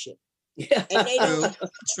congregation. Yeah. And they don't.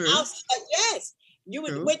 True. Yes. You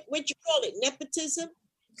would, what you call it, nepotism.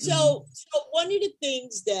 So one of the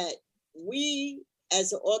things that we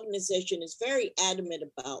as an organization is very adamant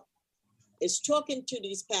about is talking to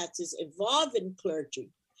these pastors, involving clergy.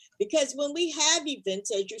 Because when we have events,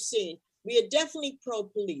 as you're seeing, we are definitely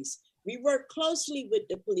pro-police. We work closely with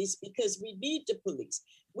the police because we need the police.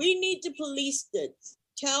 We need the police to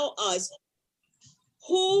tell us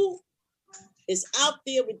who is out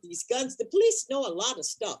there with these guns. The police know a lot of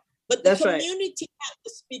stuff, but the community have to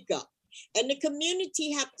speak up. And the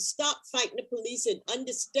community have to stop fighting the police and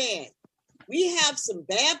understand we have some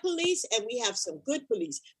bad police and we have some good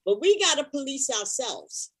police, but we got to police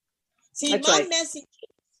ourselves. See, That's my right. message is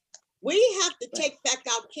we have to take back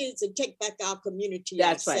our kids and take back our community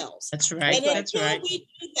That's ourselves. Right. That's right. And That's until right. we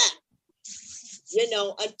do that, you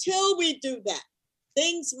know, until we do that,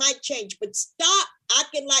 things might change. But stop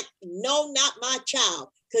acting like, no, not my child.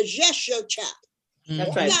 Because yes, your child. That's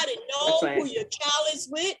You right. got to know who your child is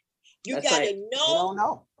with. You got to know. You don't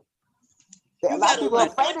know. A You lot got of to people are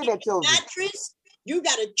look afraid of under their the children. mattress. You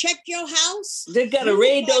got to check your house. They got to You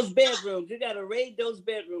raid got- those bedrooms. You got to raid those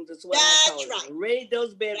bedrooms. That's what I call That's it. right. Raid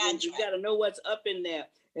those bedrooms. That's You right. got to know what's up in there.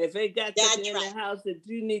 If they got something in That's the house, that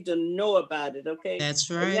you need to know about it. Okay. That's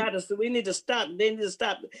And right. we need to stop. They need to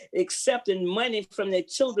stop accepting money from their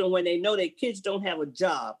children when they know their kids don't have a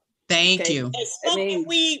job. Thank Okay? you. And smoking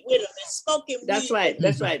weed with them. And smoking That's weed. right. with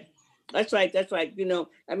That's them. right. That's right. That's right. You know,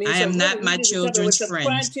 I mean, I so am really, not we my need to come up with children's some friend.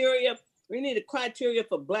 criteria. We need a criteria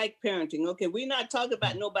for Black parenting. Okay, we're not talking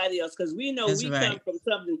about nobody else because we know That's we right. come from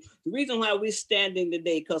something. The reason why we're standing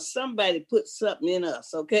today because somebody put something in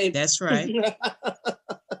us. Okay, That's right.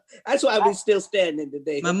 That's why we're still standing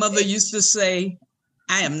today. My mother used to say,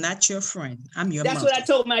 I am not your friend. I'm your That's mother. what I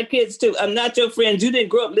told my kids too. I'm not your friend. You didn't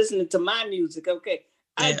grow up listening to my music. Okay,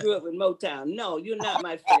 I Yeah. grew up with Motown. No, you're not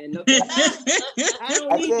my friend. Okay, I don't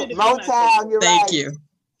That's need you to it. be my friend. Motown, you're Thank right. you.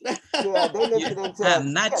 Yeah, they listening to.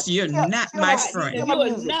 You're not chill my out. friend. You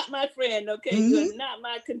are not my friend, okay? Mhm. You're not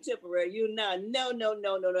my contemporary. You're not. No. And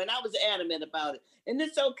I was adamant about it, and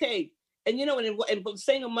it's okay. And you know, and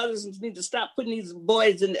single mothers need to stop putting these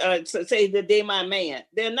boys in say that they're my man.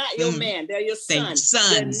 They're not your man. They're your son.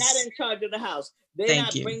 They're not in charge of the house. They're Thank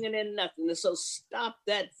not you. bringing in nothing. And so stop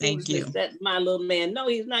that Thank foolishness. you. That's my little man. No,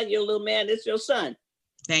 he's not your little man. It's your son.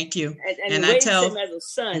 Thank you. And I raise tell him as a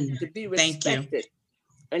son to be Thank you. respected.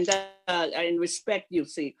 And respect you.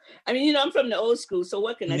 See, I mean, you know, I'm from the old school, so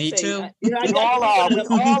what can I Me say? too. We all are. We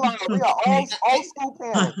are old school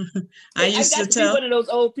parents. I used to be tell. one of those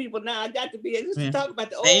old people now. I got to be. I used to talk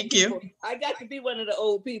about the old Thank people. you. I got to be one of the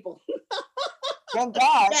old people. Thank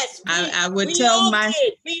God. Yes, I would we tell all my.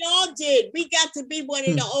 did. We all did. We got to be one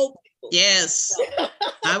of the old people. Yes.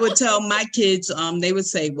 I would tell my kids, they would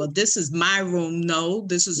say, well, this is my room. No,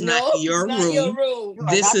 this is not your it's not room. your room.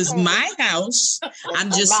 This is my house. I'm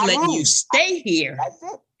just letting you stay here. That's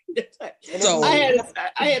it. So I had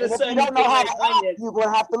a if son you who don't know didn't how like to act, onions. you're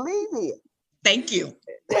gonna have to leave here. Thank you.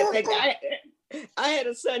 I had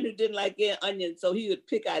a son who didn't like onions, so he would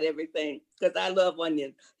pick out everything because I love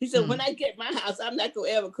onions. He said, when I get my house, I'm not gonna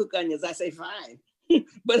ever cook onions. I say, fine.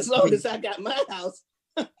 But as long as I got my house,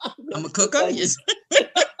 I'm gonna cook onions.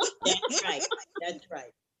 That's right. That's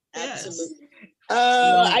right. Absolutely.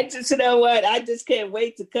 I just, you know what? I just can't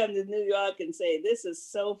wait to come to New York and say, this is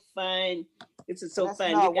so fine. This is so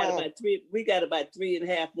fine. We got about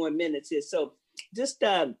 3.5 more minutes here. So just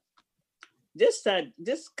kind of let's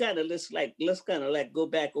kind of go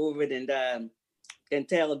back over it and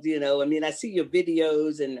tell, you know, I mean, I see your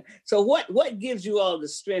videos. And so what gives you all the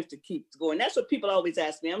strength to keep going? That's what people always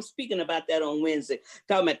ask me. I'm speaking about that on Wednesday,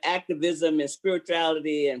 talking about activism and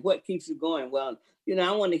spirituality and what keeps you going. Well, you know,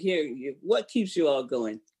 I want to hear you. What keeps you all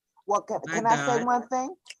going? Well, can I say one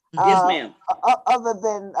thing? Yes, ma'am. Other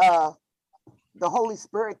than the Holy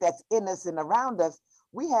Spirit that's in us and around us,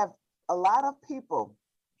 we have a lot of people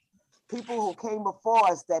who came before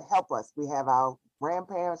us that help us. We have our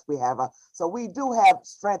grandparents, so we do have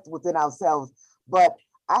strength within ourselves, but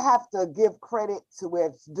I have to give credit to where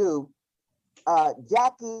it's due.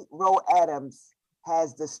 Jackie Rowe Adams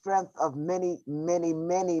has the strength of many, many,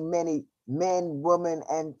 many, many men, women,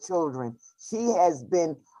 and children. She has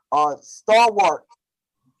been a stalwart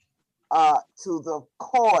to the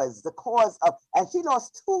cause of, and she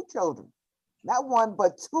lost 2 children, not one,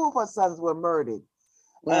 but 2 of her sons were murdered.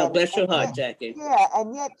 Wow, bless your heart, Jackie. Yeah,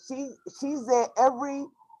 and yet she's there every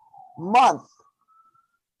month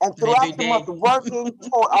and throughout the month working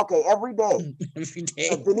every day. Every day.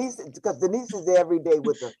 Because Denise is there every day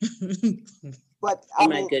with her. But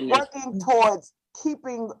working towards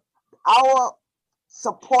keeping our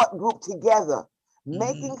support group together,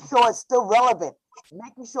 making sure it's still relevant,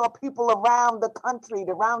 making sure people around the country,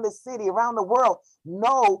 around the city, around the world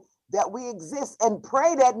know that we exist and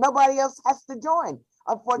pray that nobody else has to join.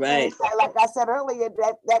 Unfortunately, like I said earlier,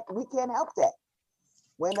 that we can't help that.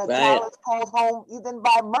 When a child is called home, even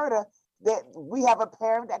by murder, that we have a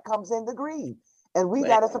parent that comes in to grieve, and we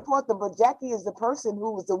got to support them. But Jackie is the person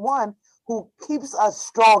who is the one who keeps us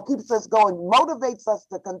strong, keeps us going, motivates us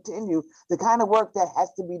to continue the kind of work that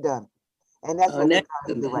has to be done. And that's what we're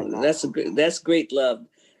trying to do right now. That's great love.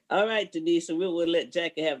 All right, Denise, and we'll let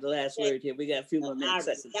Jackie have the last word here. We got a few more minutes.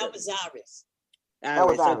 That was Iris.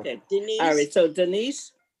 Iris, okay. Denise. Iris. So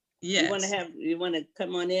Denise. Yes. You want to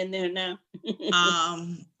come on in there now?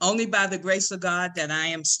 Only by the grace of God that I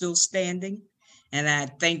am still standing. And I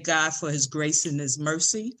thank God for his grace and his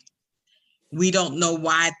mercy. We don't know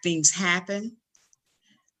why things happen.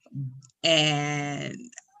 And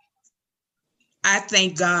I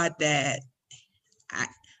thank God that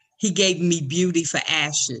he gave me beauty for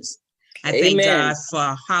ashes. I thank God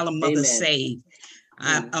for Harlem Mother Save.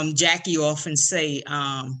 Jackie often say,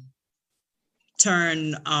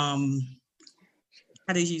 turn, how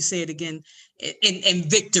did you say it again? In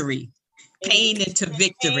victory, pain into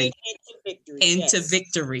victory, into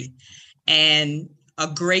victory. And a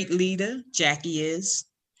great leader, Jackie is.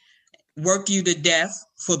 Work you to death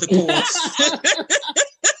for the cause.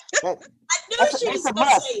 I knew she was going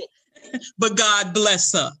to say it. But God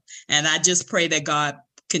bless her. And I just pray that God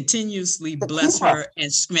continuously bless her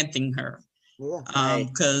and strengthen her.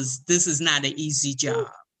 Because this is not an easy job.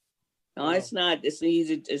 No, it's not. It's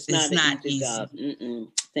easy. It's not an easy job.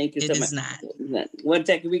 Thank you so much. It is not. One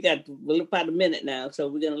second, we're about a minute now, so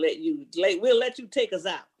we're gonna we'll let you take us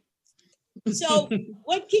out. So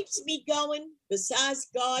what keeps me going besides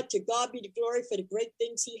God? To God be the glory for the great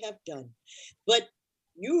things he have done. But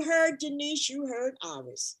you heard Denise, you heard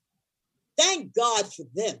Iris. Thank God for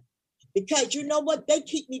them. Because you know what? They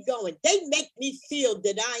keep me going. They make me feel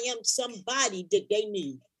that I am somebody that they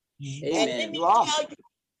need. Amen. And let me tell you,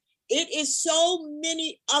 it is so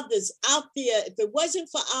many others out there. If it wasn't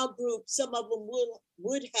for our group, some of them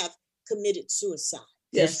would have committed suicide.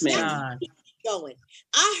 Yes, ma'am. Going.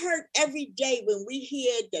 I hurt every day when we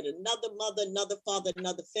hear that another mother, another father,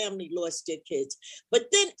 another family lost their kids.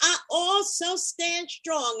 But then I also stand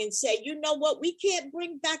strong and say, you know what? We can't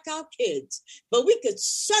bring back our kids, but we could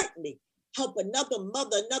certainly help another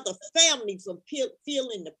mother, another family from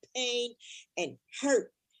feeling the pain and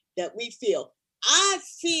hurt that we feel. I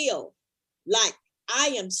feel like I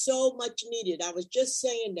am so much needed. I was just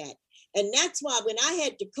saying that. And that's why when I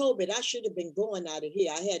had the COVID, I should have been going out of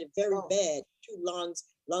here. I had it very bad, 2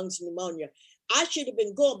 lungs pneumonia. I should have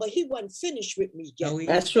been going, but he wasn't finished with me yet.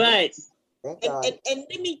 That's right. And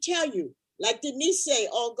let me tell you, like Denise say,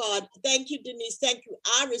 oh God, thank you, Denise. Thank you,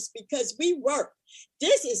 Iris, because we work.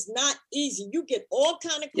 This is not easy. You get all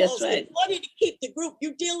kind of calls. Right. In order to keep the group,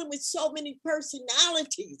 you're dealing with so many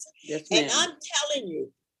personalities. And I'm telling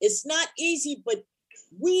you, it's not easy, but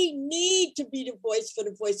we need to be the voice for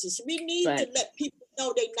the voiceless. We need to let people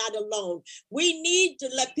know they're not alone. We need to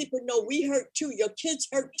let people know we hurt too. Your kids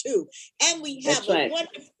hurt too. And we have a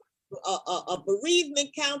wonderful a bereavement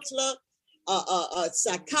counselor, a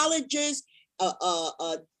psychologist,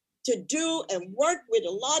 to do and work with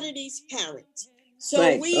a lot of these parents. So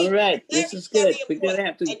all right. This is good. We're gonna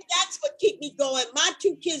have to. And that's what keep me going. My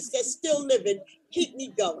 2 kids that's still living keep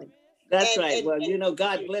me going. That's right. Well, you know,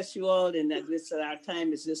 God bless you all. And our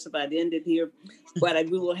time is just about ended here. But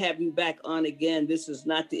we will have you back on again. This is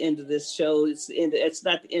not the end of this show. It's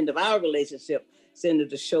not the end of our relationship. It's the end of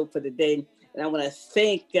the show for the day. And I want to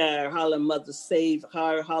thank Harlem Mothers Save,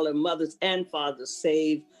 Harlem Mothers and Fathers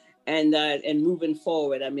Save, and moving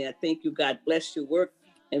forward. I mean, I thank you. God bless your work,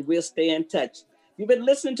 and we'll stay in touch. You've been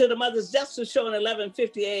listening to the Mother's Justice Show on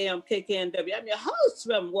 1150 AM KKNW. I'm your host,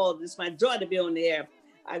 Reverend Walden. It's my joy to be on the air.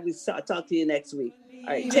 I will talk to you next week.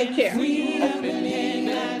 All right, take care.